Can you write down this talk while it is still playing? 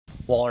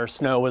Well, our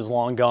snow is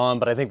long gone,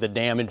 but I think the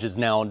damage is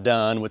now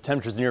done. With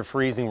temperatures near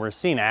freezing, we're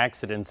seeing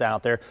accidents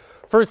out there.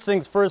 First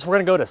things first, we're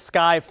going to go to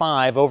Sky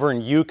 5 over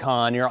in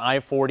Yukon near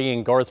I-40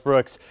 in Garth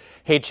Brooks.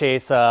 Hey,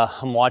 Chase,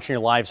 I'm watching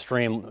your live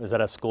stream. Is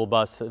that a school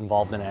bus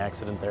involved in an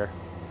accident there?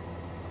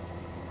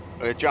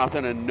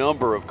 Jonathan, a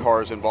number of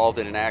cars involved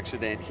in an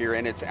accident here,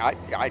 and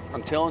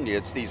I'm telling you,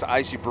 it's these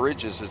icy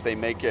bridges. As they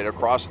make it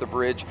across the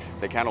bridge,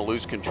 they kind of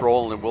lose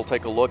control, and we'll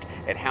take a look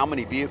at how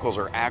many vehicles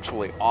are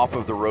actually off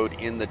of the road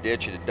in the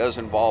ditch. It does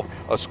involve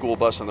a school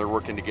bus, and they're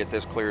working to get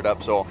this cleared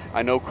up. So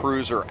I know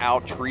crews are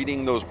out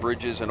treating those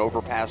bridges and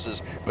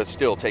overpasses, but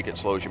still take it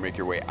slow as you make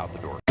your way out the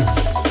door.